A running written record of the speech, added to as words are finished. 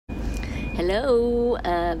Hello,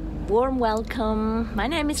 warm welcome. My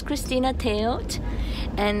name is Christina Theot,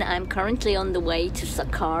 and I'm currently on the way to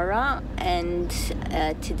Sakkara and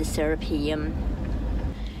to the Serapeum.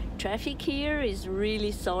 Traffic here is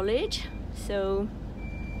really solid, so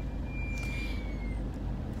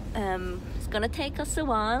it's gonna take us a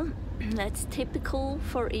while. That's typical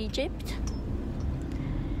for Egypt.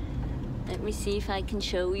 Let me see if I can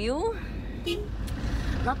show you.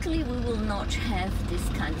 Luckily, we will not have this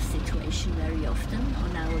kind of situation very often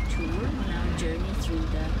on our tour, on our journey through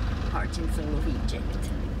the heart and soul of Egypt.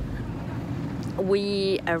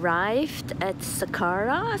 We arrived at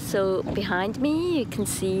Sakkara, so behind me you can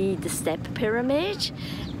see the step pyramid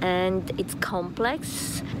and its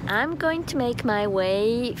complex. I'm going to make my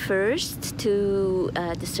way first to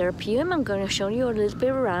the Serapeum. I'm going to show you a little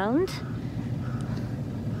bit around.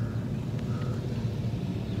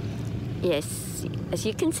 Yes, as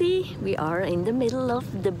you can see, we are in the middle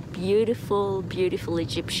of the beautiful, beautiful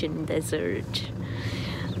Egyptian desert.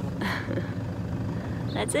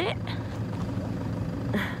 That's it.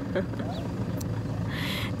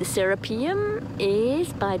 The Serapeum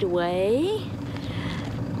is, by the way,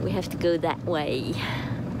 we have to go that way.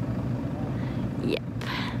 Yep.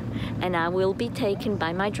 And I will be taken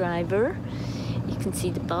by my driver. You can see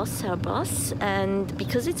the bus, our bus, and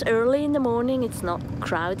because it's early in the morning, it's not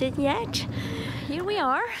crowded yet. Here we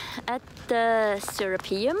are at the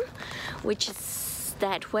Serapeum, which is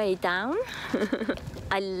that way down.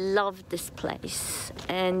 I love this place,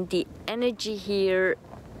 and the energy here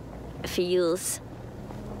feels...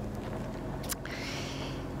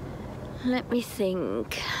 Let me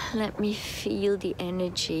think, let me feel the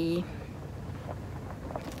energy.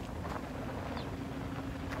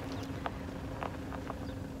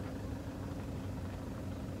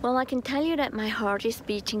 Well, I can tell you that my heart is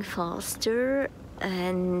beating faster,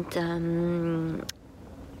 and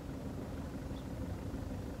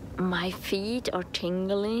my feet are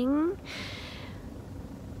tingling,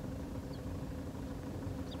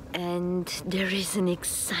 and there is an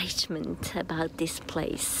excitement about this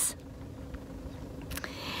place.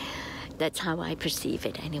 That's how I perceive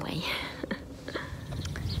it anyway.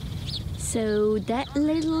 So that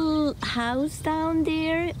little house down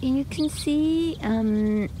there, you can see,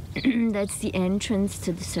 that's the entrance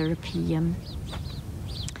to the Serapeum.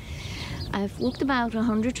 I've walked about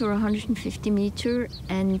 100 or 150 meters,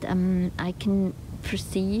 and I can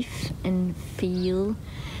perceive and feel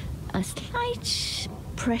a slight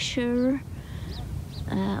pressure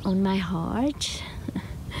on my heart.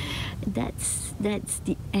 That's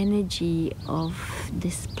the energy of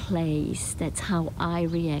this place. That's how I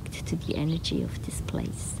react to the energy of this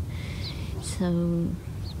place. So,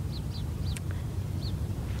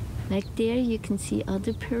 back there you can see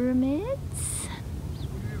other pyramids.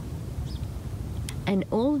 And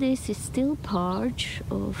all this is still part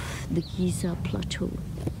of the Giza Plateau.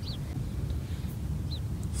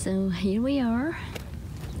 So here we are.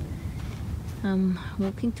 I'm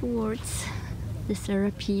walking towards the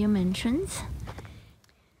Serapeum entrance.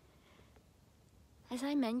 As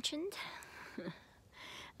I mentioned,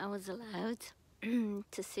 I was allowed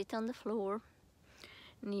to sit on the floor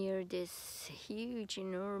near this huge,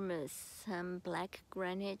 enormous black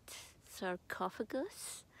granite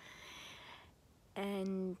sarcophagus,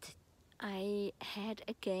 and I had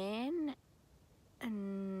again a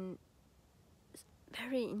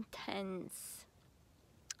very intense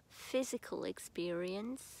physical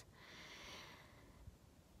experience.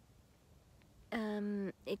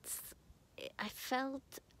 I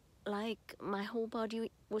felt like my whole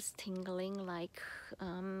body was tingling, like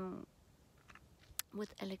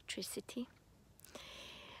with electricity.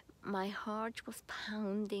 My heart was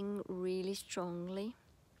pounding really strongly,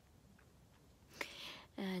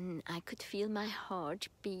 and I could feel my heart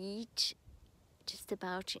beat just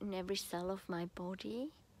about in every cell of my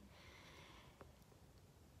body.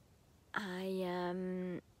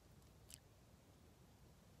 I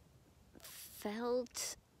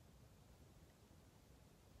felt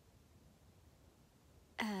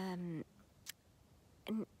an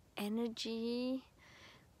energy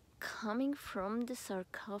coming from the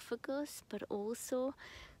sarcophagus, but also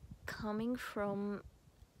coming from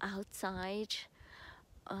outside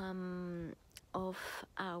of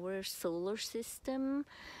our solar system,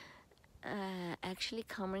 actually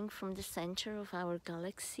coming from the center of our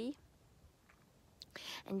galaxy.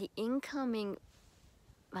 And the incoming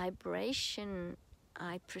vibration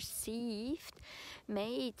I perceived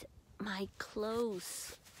made my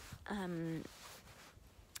clothes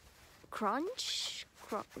crunch.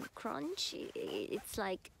 It's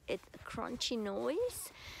like a crunchy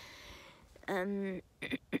noise,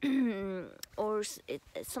 or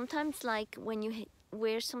sometimes like when you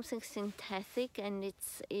wear something synthetic and it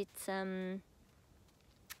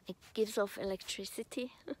gives off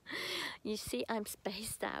electricity. You see, I'm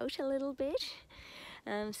spaced out a little bit,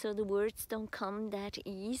 so the words don't come that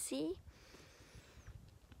easy.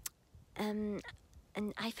 And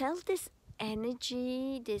I felt this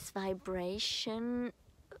energy, this vibration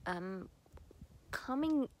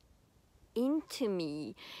coming into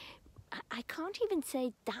me. I can't even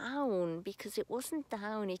say down, because it wasn't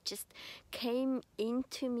down, it just came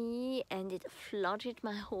into me and it flooded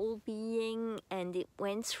my whole being, and it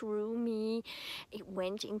went through me, it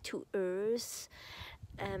went into Earth,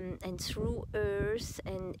 and through Earth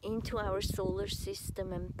and into our solar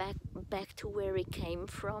system and back to where it came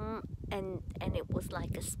from, and it was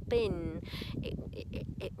like a spin.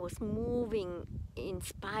 It was moving in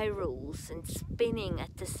spirals and spinning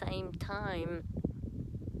at the same time.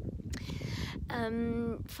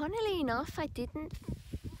 Funnily enough, I didn't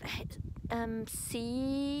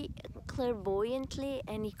see clairvoyantly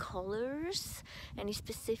any colors, any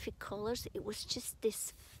specific colors. It was just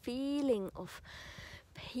this feeling of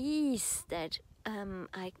peace that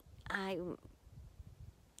I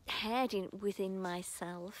had within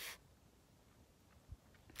myself.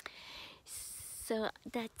 So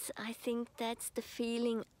I think that's the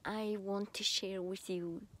feeling I want to share with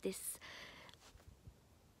you, this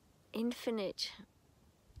infinite,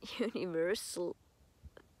 universal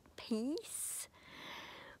peace,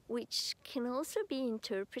 which can also be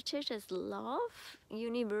interpreted as love,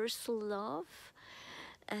 universal love.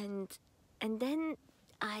 And then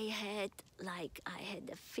I had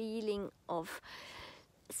a feeling of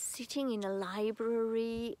sitting in a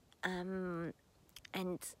library, and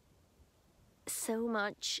so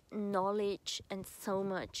much knowledge and so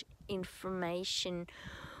much information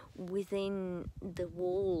within the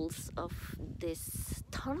walls of this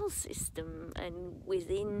tunnel system, and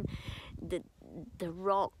within the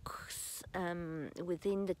rocks,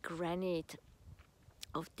 within the granite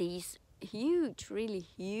of these huge, really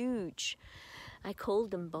huge, I call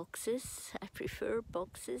them boxes. I prefer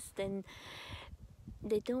boxes. Then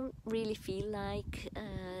they don't really feel like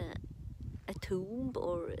a tomb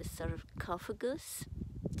or a sarcophagus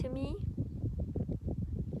to me.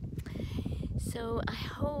 So I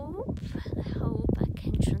hope I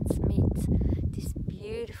can transmit this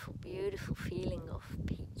beautiful, beautiful feeling of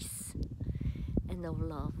peace and of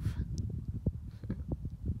love.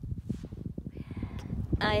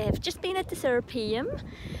 I have just been at the Serapeum,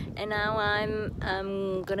 and now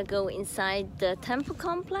I'm gonna go inside the temple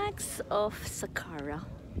complex of Sakkara.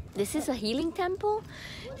 This is a healing temple,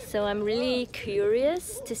 so I'm really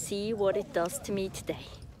curious to see what it does to me today.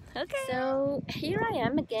 Okay, so here I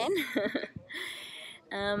am again.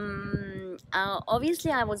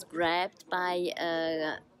 Obviously I was grabbed by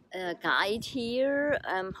a guide here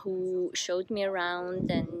who showed me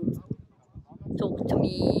around and talked to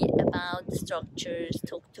me about the structures,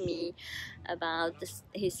 talked to me about the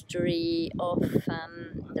history of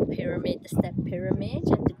the pyramid, the step pyramid,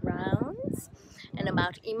 and the grounds, and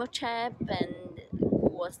about Imochep, and who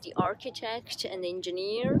was the architect and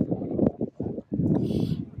engineer.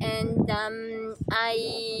 And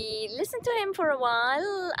I listened to him for a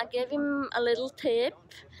while. I gave him a little tip,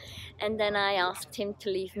 and then I asked him to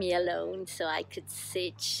leave me alone so I could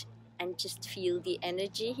sit and just feel the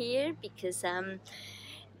energy here, because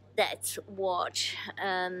that's what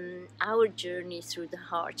our journey through the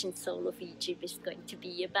heart and soul of Egypt is going to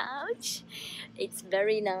be about. It's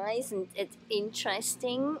very nice and it's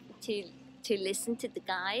interesting to listen to the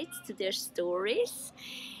guides, to their stories,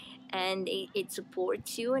 and it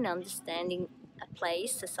supports you in understanding a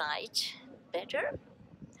place, a site better.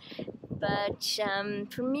 But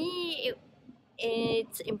for me,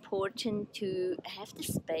 it's important to have the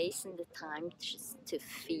space and the time just to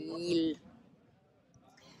feel.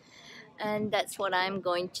 And that's what I'm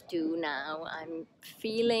going to do now. I'm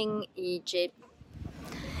feeling Egypt.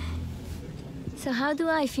 So how do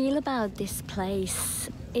I feel about this place?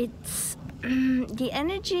 It's the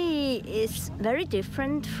energy is very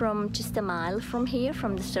different from just a mile from here,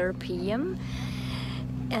 from the Serapeum.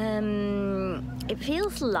 It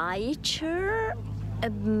feels lighter,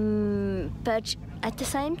 but at the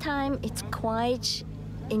same time it's quite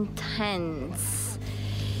intense.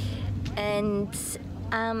 And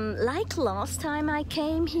like last time I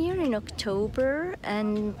came here in October,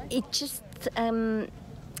 and it just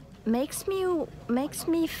makes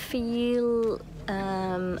me feel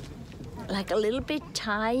like a little bit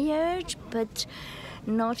tired, but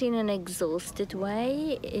not in an exhausted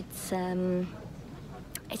way.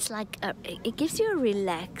 it's like it gives you a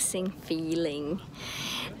relaxing feeling.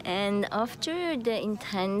 And after the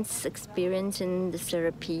intense experience in the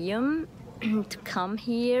Serapeum, to come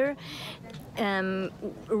here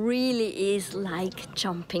really is like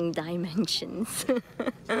jumping dimensions.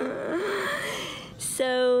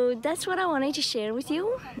 So that's what I wanted to share with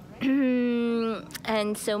you.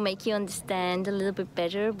 And so make you understand a little bit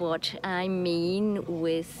better what I mean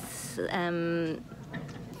with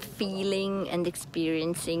feeling and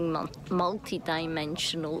experiencing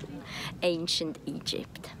multi-dimensional ancient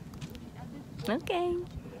Egypt. Okay.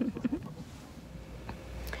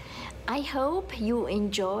 I hope you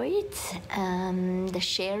enjoyed the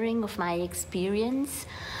sharing of my experience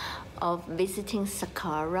of visiting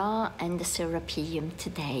Sakkara and the Serapeum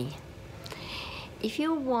today. If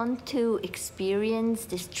you want to experience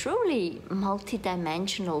this truly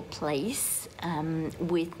multi-dimensional place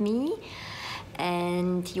with me,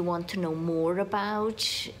 and you want to know more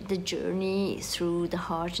about the journey through the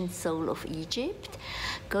heart and soul of Egypt,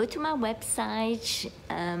 go to my website,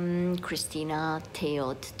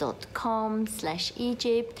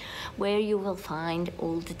 christinatheod.com/Egypt, where you will find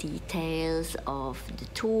all the details of the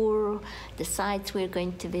tour, the sites we're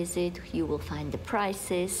going to visit. You will find the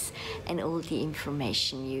prices and all the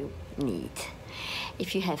information you need.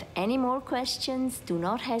 If you have any more questions, do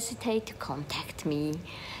not hesitate to contact me.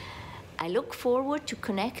 I look forward to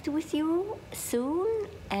connect with you soon,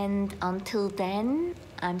 and until then,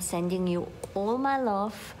 I'm sending you all my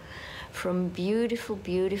love from beautiful,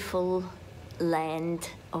 beautiful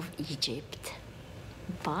land of Egypt.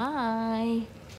 Bye.